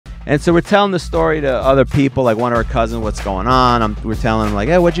And so we're telling the story to other people, like one of our cousins, what's going on. We're telling them, like,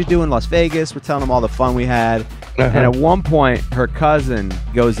 hey, what'd you do in Las Vegas? We're telling them all the fun we had. And at one point, her cousin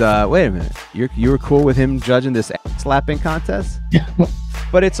goes, wait a minute, you were cool with him judging this slapping contest?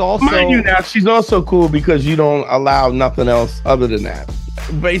 But it's also... Mind you now, she's also cool because you don't allow nothing else other than that.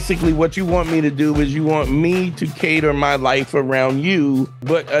 Basically, what you want me to do is you want me to cater my life around you.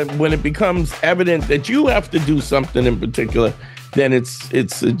 But when it becomes evident that you have to do something in particular, then it's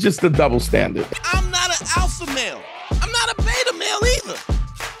just a double standard. I'm not an alpha male. I'm not a beta male either.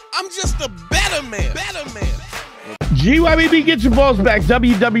 I'm just a better man. GYBB, get your balls back.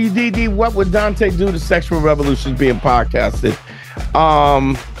 WWDD, what would Dante do? The sexual revolution being podcasted.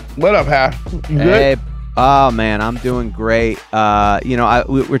 What up, Har? You good? Hey, oh man, I'm doing great.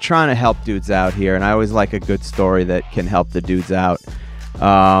 We're trying to help dudes out here, and I always like a good story that can help the dudes out.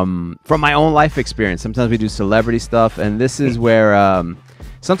 From my own life experience, sometimes we do celebrity stuff, and this is where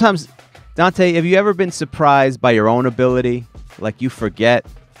sometimes, Dante, have you ever been surprised by your own ability? Like you forget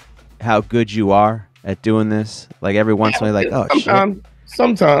how good you are at doing this? Like every once in a while, like, oh shit.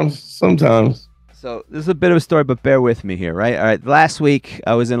 Sometimes. So this is a bit of a story, but bear with me here, right? All right, last week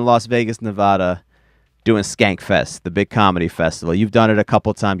I was in Las Vegas, Nevada, doing Skank Fest, the big comedy festival. You've done it a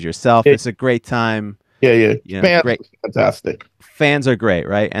couple times yourself. It's a great time. Yeah. Fans great. Fantastic. Fans are great,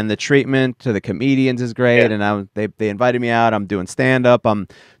 right? And the treatment to the comedians is great. Yeah. And they invited me out. I'm doing stand-up. I'm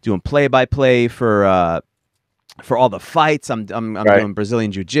doing play-by-play for all the fights. I'm doing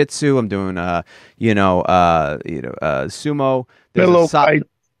Brazilian jiu-jitsu. I'm doing sumo. There's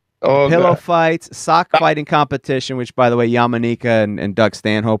pillow fights, sock fighting competition, which, by the way, Yamanika and Doug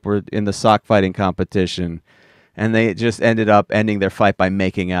Stanhope were in the sock fighting competition, and they just ended up ending their fight by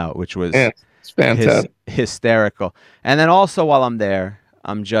making out, which was fantastic. Hysterical. And then also while I'm there,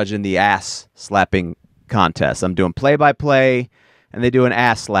 I'm judging the ass slapping contest. I'm doing play-by-play, and they do an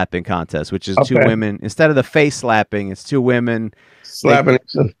ass slapping contest, which is two women. Instead of the face slapping, it's two women slapping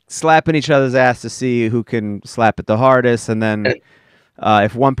each other's ass to see who can slap it the hardest, and then...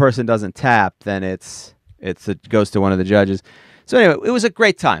 if one person doesn't tap, then it goes to one of the judges. So anyway, it was a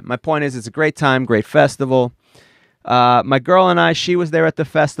great time. My point is, it's a great time, great festival. My girl and I, she was there at the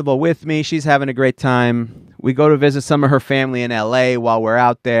festival with me. She's having a great time. We go to visit some of her family in LA while we're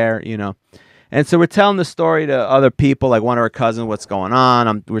out there, And so we're telling the story to other people, like one of her cousins, what's going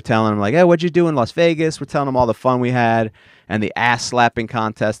on. We're telling them, like, hey, what'd you do in Las Vegas? We're telling them all the fun we had and the ass slapping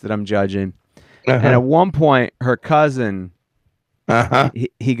contest that I'm judging. And at one point, her cousin...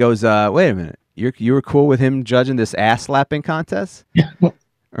 He goes, wait a minute, you were cool with him judging this ass slapping contest?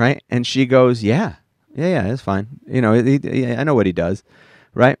 Right? And she goes, yeah, it's fine. I know what he does,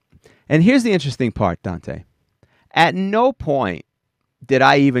 right? And here's the interesting part, Dante. At no point did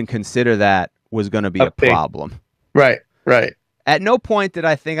I even consider that was going to be a problem. Right. At no point did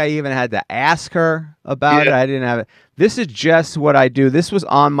I think I even had to ask her about it. I didn't have it. This is just what I do. This was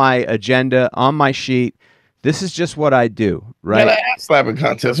on my agenda, on my sheet. This is just what I do, right? Yeah, ass slapping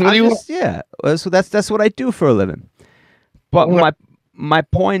contest. What do you want? Yeah, so that's what I do for a living. But my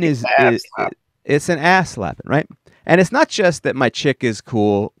point is it's an ass slapping, right? And it's not just that my chick is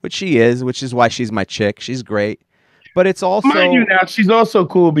cool, which she is, which is why she's my chick. She's great. But it's also... Mind you now, she's also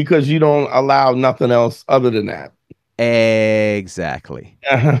cool because you don't allow nothing else other than that. Exactly.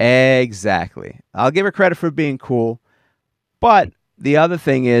 Exactly. I'll give her credit for being cool, but... The other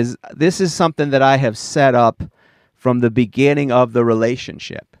thing is, this is something that I have set up from the beginning of the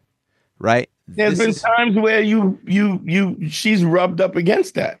relationship, right? There's been times where she's rubbed up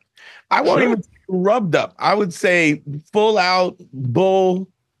against that. I won't even say rubbed up. I would say full out bull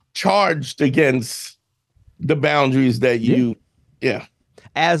charged against the boundaries that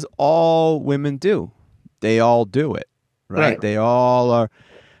as all women do. They all do it, right? They all are.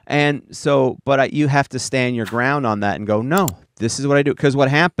 And so, but you have to stand your ground on that and go, no. This is what I do. Because what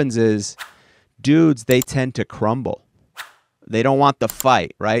happens is dudes, they tend to crumble. They don't want the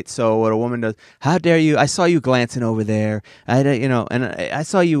fight, right? So what a woman does, how dare you? I saw you glancing over there. I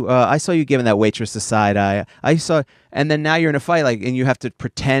saw you giving that waitress the side eye. And then now you're in a fight, like, and you have to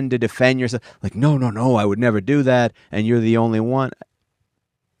pretend to defend yourself. Like, no, I would never do that. And you're the only one.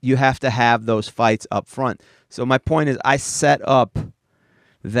 You have to have those fights up front. So my point is, I set up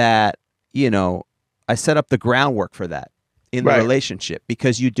the groundwork for that. In the relationship,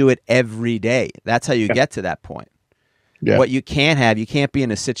 because you do it every day. That's how you get to that point. Yeah. What you can't be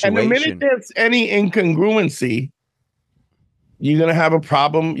in a situation. And the minute there's any incongruency, you're going to have a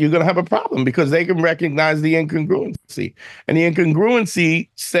problem. You're going to have a problem because they can recognize the incongruency. And the incongruency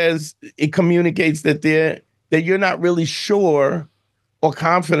says, it communicates that you're not really sure or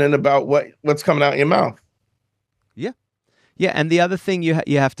confident about what's coming out of your mouth. Yeah, and the other thing you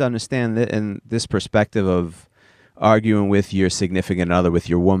have to understand that in this perspective of arguing with your significant other, with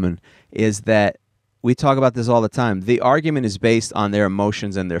your woman, is that we talk about this all the time. The argument is based on their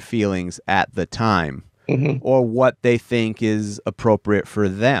emotions and their feelings at the time, or what they think is appropriate for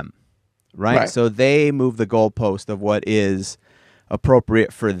them, right? So they move the goalpost of what is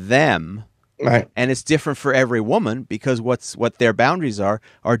appropriate for them. Right. And it's different for every woman because what their boundaries are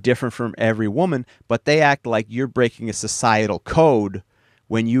different from every woman, but they act like you're breaking a societal code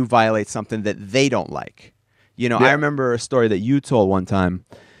when you violate something that they don't like. You know, I remember a story that you told one time.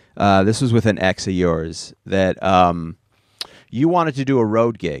 This was with an ex of yours that you wanted to do a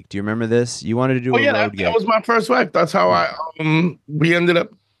road gig. Do you remember this? You wanted to do a road gig. That was my first wife. That's how we ended up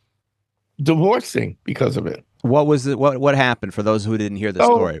divorcing because of it. What was it? What happened for those who didn't hear the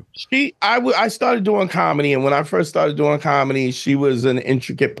story? I started doing comedy, and when I first started doing comedy, she was an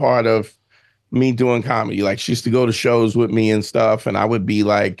intricate part of me doing comedy. Like, she used to go to shows with me and stuff, and I would be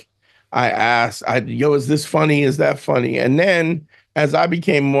like, yo, is this funny? Is that funny? And then as I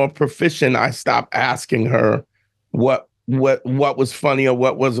became more proficient, I stopped asking her what was funny or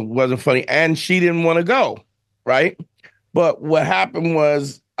what wasn't funny, and she didn't want to go, right? But what happened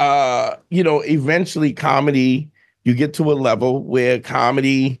was, eventually comedy, you get to a level where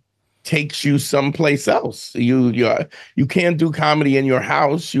comedy takes you someplace else. You can't do comedy in your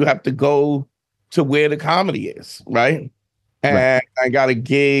house. You have to go to where the comedy is, right? And I got a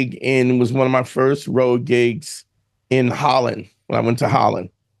gig it was one of my first road gigs in Holland, when I went to Holland.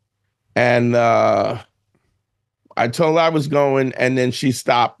 And I told her I was going, and then she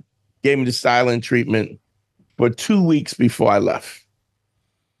stopped, gave me the silent treatment for 2 weeks before I left.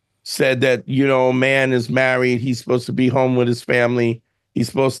 Said that, a man is married. He's supposed to be home with his family. He's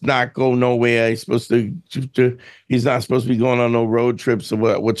supposed to not go nowhere. He's supposed he's not supposed to be going on no road trips or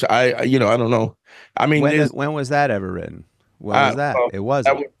what, which I don't know. I mean, when was that ever written? When was that? It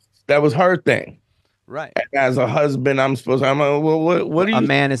wasn't. That was her thing. Right. And as a husband, I'm like, well, what do you? A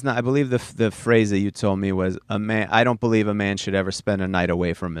man is not, I believe the phrase that you told me was, I don't believe a man should ever spend a night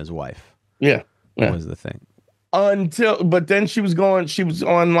away from his wife. Yeah. Was the thing. But then she was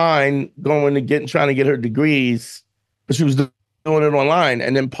online trying to get her degrees, but she was doing it online.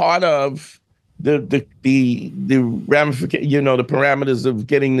 And then part of the ramification, the parameters of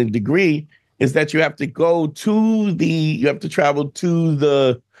getting the degree is that you have to travel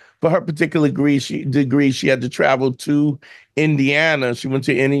to for her particular degree, she had to travel to Indiana. She went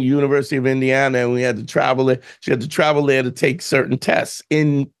to University of Indiana, and we had to travel there. She had to travel there to take certain tests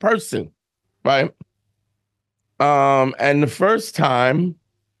in person, right? And the first time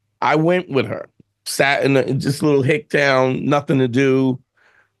I went with her, sat in just a little hick town, nothing to do,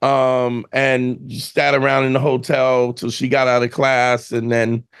 and just sat around in the hotel till she got out of class, and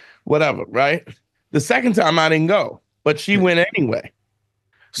then whatever, right? The second time I didn't go, but she went anyway.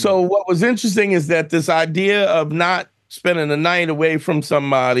 So what was interesting is that this idea of not spending the night away from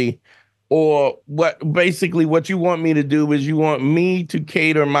somebody, or what you want me to do is you want me to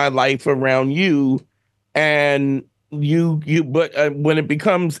cater my life around you. And but when it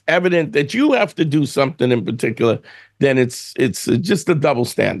becomes evident that you have to do something in particular, then it's just a double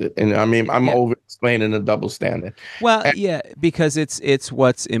standard. And I mean, I'm over explaining a double standard. Well, because it's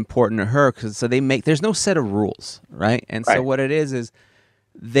what's important to her. There's no set of rules, right? And so what it is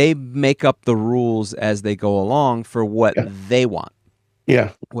they make up the rules as they go along for what they want.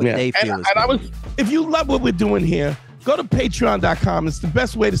 Yeah. What they feel is good. If you love what we're doing here, go to patreon.com. It's the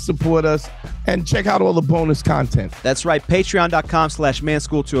best way to support us, and check out all the bonus content. That's right.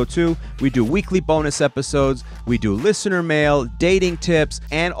 Patreon.com/manschool202. We do weekly bonus episodes. We do listener mail, dating tips.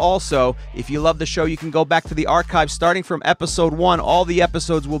 And also, if you love the show, you can go back to the archives starting from episode 1. All the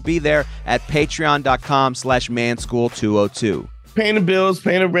episodes will be there at patreon.com/manschool202. Paying the bills,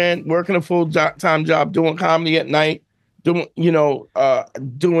 paying the rent, working a full-time job, doing comedy at night, doing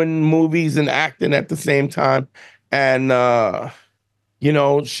movies and acting at the same time. And,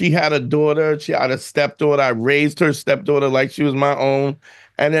 she had a daughter. She had a stepdaughter. I raised her stepdaughter like she was my own.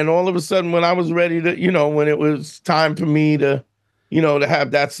 And then all of a sudden, when I was ready to, when it was time for me to, to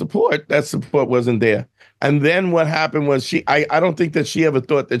have that support wasn't there. And then what happened was I don't think that she ever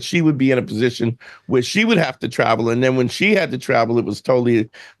thought that she would be in a position where she would have to travel. And then when she had to travel, it was a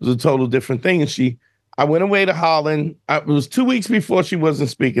total different thing. And I went away to Holland. It was 2 weeks before she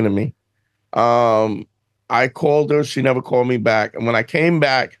wasn't speaking to me. I called her. She never called me back. And when I came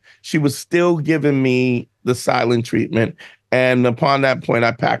back, she was still giving me the silent treatment. And upon that point,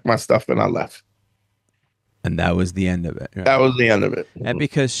 I packed my stuff and I left. And that was the end of it. Right? That was the end of it. And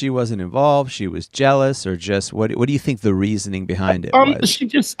because she wasn't involved, she was jealous, or just what do you think the reasoning behind it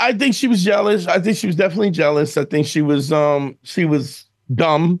was? I think she was jealous. I think she was definitely jealous. I think she was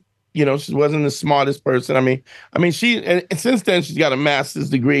dumb. You know, she wasn't the smartest person. I mean, and since then she's got a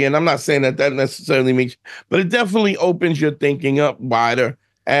master's degree, and I'm not saying that necessarily means, but it definitely opens your thinking up wider.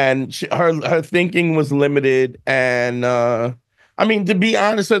 And her thinking was limited, and I mean, to be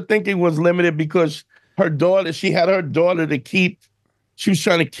honest, her thinking was limited because she had her daughter to keep. She was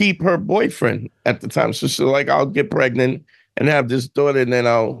trying to keep her boyfriend at the time. So she's like, I'll get pregnant and have this daughter, and then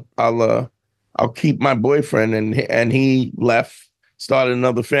I'll keep my boyfriend. And he left, started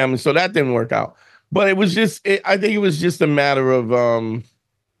another family. So that didn't work out. But it was I think it was just a matter of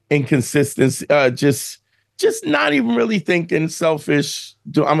inconsistency, just not even really thinking selfish.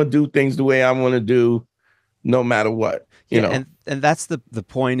 I'm gonna do things the way I want to do, no matter what. You know, and that's the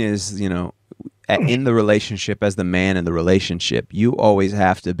point is, you know, in the relationship, as the man in the relationship, you always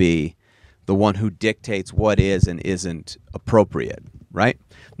have to be the one who dictates what is and isn't appropriate, right?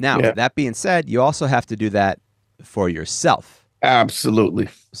 Now, that being said, you also have to do that for yourself. Absolutely.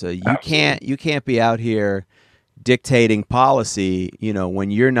 So you can't be out here dictating policy, you know,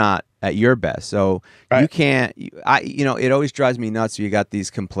 when you're not at your best. So you can't. It always drives me nuts. You got these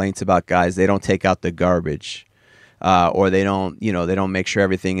complaints about guys, they don't take out the garbage. Or they don't make sure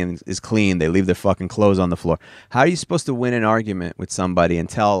everything is clean. They leave their fucking clothes on the floor. How are you supposed to win an argument with somebody and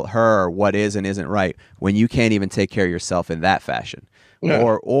tell her what is and isn't right when you can't even take care of yourself in that fashion? Yeah.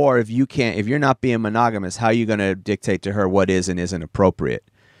 Or if you're not being monogamous, how are you going to dictate to her what is and isn't appropriate?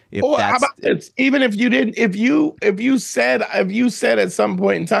 How about this? Even if you didn't, if you said at some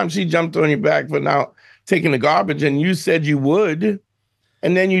point in time she jumped on your back for not taking the garbage, and you said you would,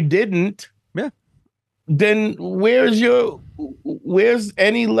 and then you didn't. Yeah. Then where's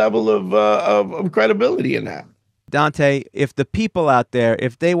any level of credibility in that? Dante, if the people out there,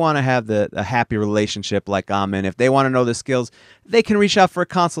 if they want to have a happy relationship like I'm in, if they want to know the skills, they can reach out for a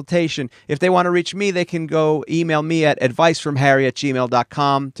consultation. If they want to reach me, they can go email me at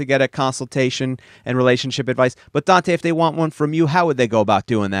advicefromharry@gmail.com to get a consultation and relationship advice. But Dante, if they want one from you, how would they go about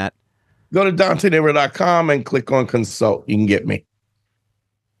doing that? Go to DanteNero.com and click on consult. You can get me.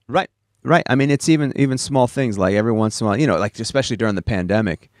 Right. Right. I mean, it's even small things like every once in a while, you know, like especially during the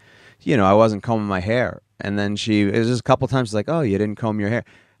pandemic, you know, I wasn't combing my hair. And then it was just a couple times like, oh, you didn't comb your hair.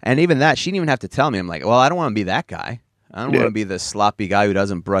 And even that, she didn't even have to tell me. I'm like, well, I don't want to be that guy. I don't want to be the sloppy guy who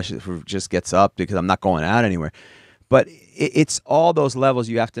doesn't brush it, who just gets up because I'm not going out anywhere. But it's all those levels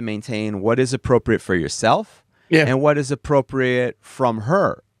you have to maintain what is appropriate for yourself and what is appropriate from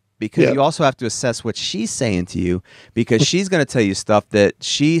her. Because you also have to assess what she's saying to you, because she's going to tell you stuff that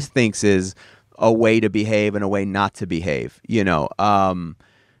she thinks is a way to behave and a way not to behave, you know.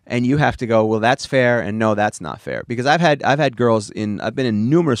 And you have to go, well, that's fair, and no, that's not fair. Because I've had girls I've been in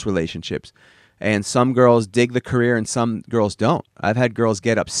numerous relationships, and some girls dig the career and some girls don't. I've had girls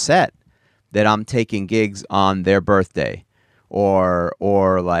get upset that I'm taking gigs on their birthday or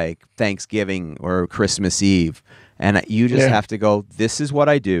like Thanksgiving or Christmas Eve. And you just have to go, this is what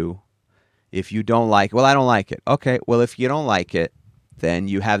I do. If you don't like it, well, I don't like it. Okay, well, if you don't like it, then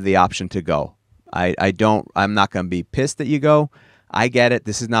you have the option to go. I'm not going to be pissed that you go. I get it.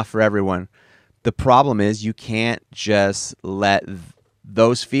 This is not for everyone. The problem is you can't just let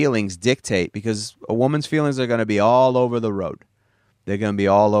those feelings dictate, because a woman's feelings are going to be all over the road. They're going to be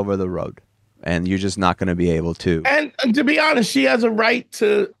all over the road. And you're just not going to be able to. And to be honest, she has a right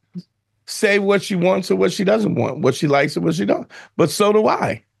to say what she wants or what she doesn't want, what she likes or what she don't. But so do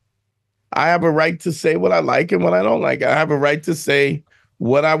I. I have a right to say what I like and what I don't like. I have a right to say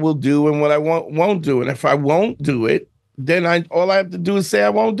what I will do and what I won't do. And if I won't do it, then all I have to do is say I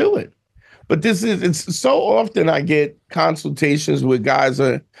won't do it. But it's so often I get consultations with guys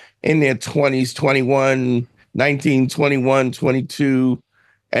are in their 20s, 21, 19, 21, 22,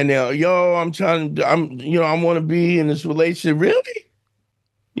 and they're, I want to be in this relationship. Really?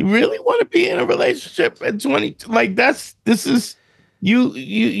 You really want to be in a relationship at 20? Like this is your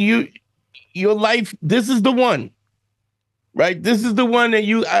life. This is the one, right? This is the one that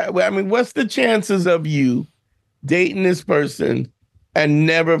I mean, what's the chances of you dating this person and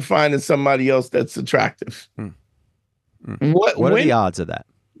never finding somebody else that's attractive? What are the odds of that?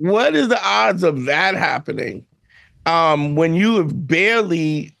 What is the odds of that happening? When you have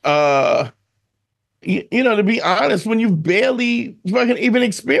barely, to be honest, when you've barely fucking even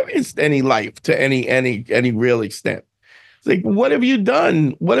experienced any life to any real extent. It's like, what have you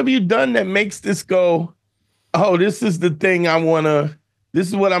done? What have you done that makes this go, oh, this is the thing this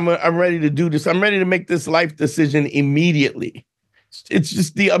is what I'm ready to do this. I'm ready to make this life decision immediately. it's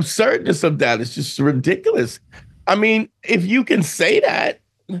just the absurdness of that. It's just ridiculous. I mean, if you can say that,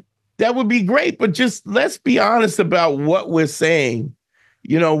 that would be great. But just let's be honest about what we're saying.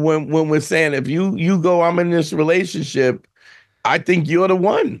 You know, when we're saying if you go, I'm in this relationship, I think you're the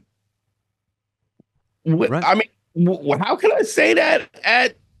one. Right. I mean, how can I say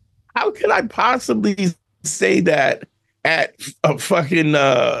that how can I possibly say that at a fucking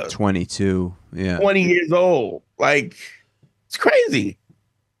 22, 20 years old? Like, it's crazy.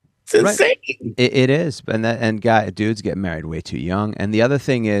 It's insane. Right. It is. And dudes get married way too young. And the other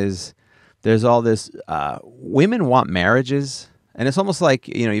thing is, there's all this, women want marriages. And it's almost like,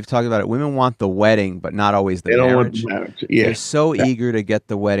 you've talked about it. Women want the wedding, but not always the marriage. Want the marriage. Yeah. They're so eager to get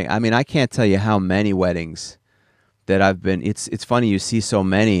the wedding. I mean, I can't tell you how many weddings that I've been. It's funny, you see so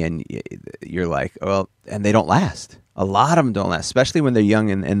many and you're like, well, and they don't last. A lot of them don't last, especially when they're young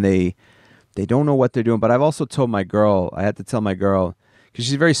and they don't know what they're doing. But I've also told my girl, I had to tell my girl, because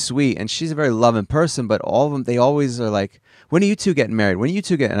she's very sweet and she's a very loving person, but all of them, they always are like, when are you two getting married? When are you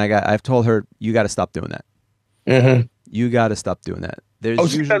two getting? And I've told her, you got to stop doing that. Mm-hmm. You got to stop doing that.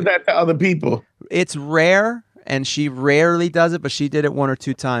 She does that to other people. It's rare, and she rarely does it, but she did it one or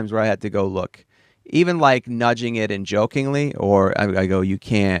two times where I had to go, look, even like nudging it and jokingly, or I go, you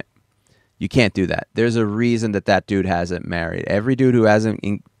can't do that. There's a reason that dude hasn't married. Every dude who hasn't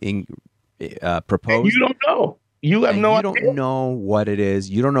proposed. And you don't know. You have no idea. You don't know what it is.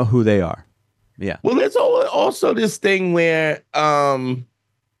 You don't know who they are. Yeah. Well, there's also this thing where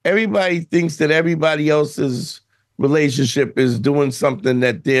everybody thinks that everybody else's relationship is doing something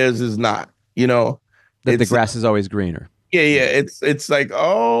that theirs is not, that the grass is always greener. Yeah. It's like,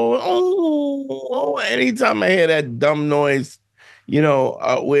 anytime I hear that dumb noise,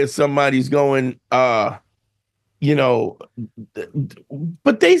 where somebody's going, but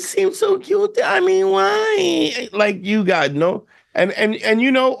they seem so cute. I mean, why? Like, you got no. And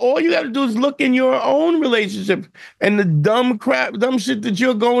all you got to do is look in your own relationship and the dumb shit that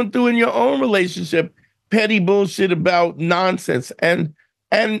you're going through in your own relationship. Petty bullshit about nonsense. And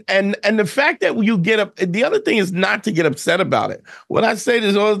the fact that you get up, the other thing is not to get upset about it. What I say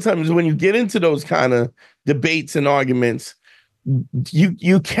this all the time is when you get into those kind of debates and arguments,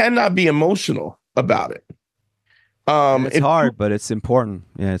 you cannot be emotional about it. It's hard, but it's important.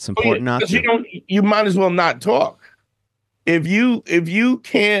 Yeah, it's important not to. You might as well not talk. If you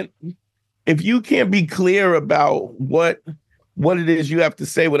can't be clear about what it is you have to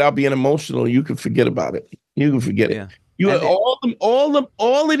say without being emotional, you can forget about it. You can forget it. All of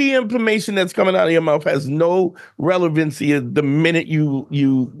the information that's coming out of your mouth has no relevancy the minute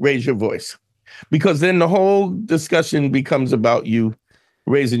you raise your voice, because then the whole discussion becomes about you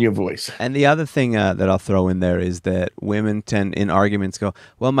raising your voice. And the other thing that I'll throw in there is that women tend in arguments go,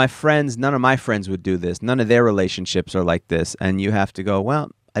 well, none of my friends would do this. None of their relationships are like this. And you have to go, well,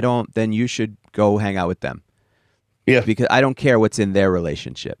 I don't, then you should go hang out with them. Yeah. Because I don't care what's in their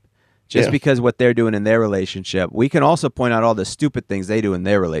relationship. Just because what they're doing in their relationship, we can also point out all the stupid things they do in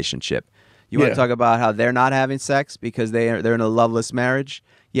their relationship. You want to talk about how they're not having sex because they're in a loveless marriage?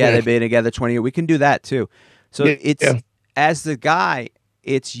 Yeah, they've been together 20 years. We can do that too. So as the guy,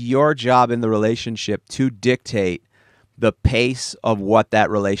 it's your job in the relationship to dictate the pace of what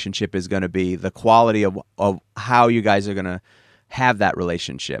that relationship is going to be, the quality of how you guys are going to have that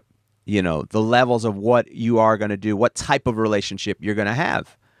relationship, the levels of what you are going to do, what type of relationship you're going to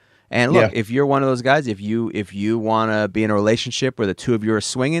have. And look, if you're one of those guys, if you want to be in a relationship where the two of you are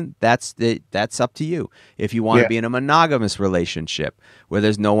swinging, that's up to you. If you want to be in a monogamous relationship where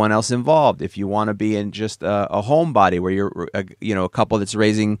there's no one else involved, if you want to be in just a homebody where you're a couple that's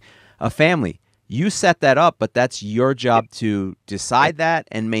raising a family, you set that up, but that's your job to decide that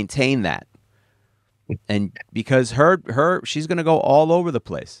and maintain that. And because she's going to go all over the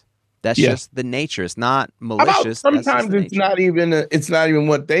place. That's just the nature. It's not malicious. Sometimes it's not even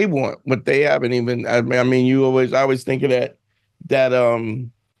what they want, what they haven't even. I mean, I always think of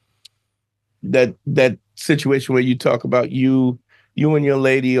that situation where you talk about you and your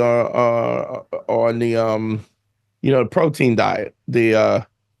lady are on the protein diet. The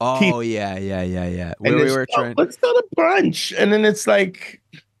Where we were trying. Let's go to brunch, and then it's like,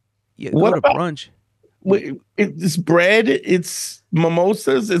 what about brunch? It's bread, it's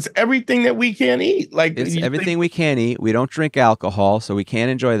mimosas, it's everything that we can't eat. Like, it's everything we can't eat. We don't drink alcohol, so we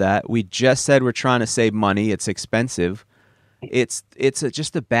can't enjoy that. We just said we're trying to save money. It's expensive. It's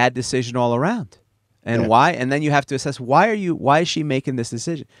just a bad decision all around. And why? And then you have to assess why is she making this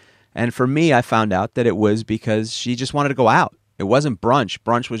decision? And for me, I found out that it was because she just wanted to go out. It wasn't brunch.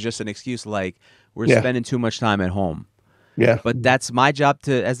 Brunch was just an excuse, like we're spending too much time at home. Yeah. But that's my job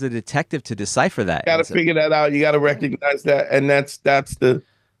to, as a detective, to decipher that. You got to figure that out. You got to recognize that, and that's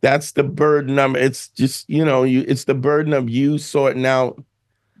the burden of it's just it's the burden of you sorting out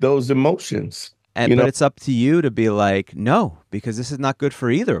those emotions. But it's up to you to be like, no, because this is not good for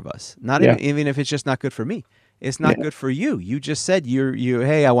either of us. Not even if it's just not good for me. It's not good for you. You just said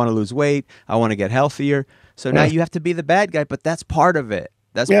hey, I want to lose weight. I want to get healthier. So now you have to be the bad guy, but that's part of it.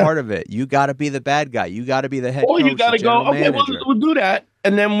 That's part of it. You got to be the bad guy. You got to be the head coach. Or you got to go, okay, we'll do that.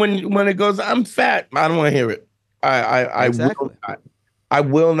 And then when it goes, I'm fat, I don't want to hear it. I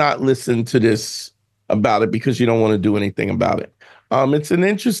will not listen to this about it because you don't want to do anything about it. It's an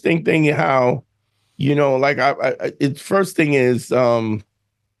interesting thing how, first thing is, you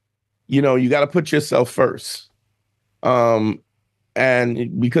got to put yourself first. And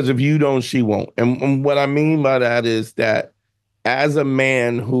because if you don't, she won't. And what I mean by that is that as a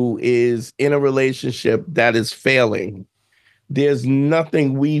man who is in a relationship that is failing, there's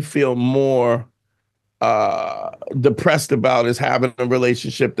nothing we feel more depressed about is having a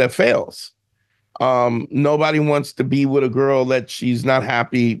relationship that fails. Nobody wants to be with a girl that she's not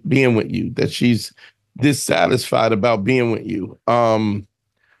happy being with you, that she's dissatisfied about being with you.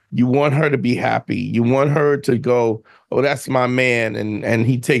 You want her to be happy. You want her to go, oh, that's my man, and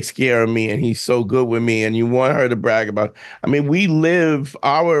he takes care of me, and he's so good with me. And you want her to brag about it. I mean, we live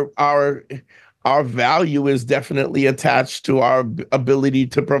our value is definitely attached to our ability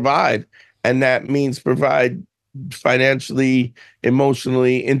to provide, and that means provide financially,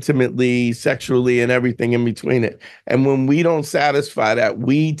 emotionally, intimately, sexually, and everything in between it. And when we don't satisfy that,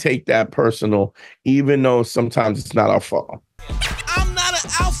 we take that personal, even though sometimes it's not our fault. I'm not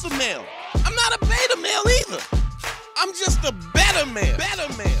an alpha male. I'm not a beta male either. I'm just a better man.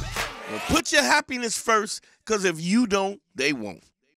 Well, put your happiness first, because if you don't, they won't.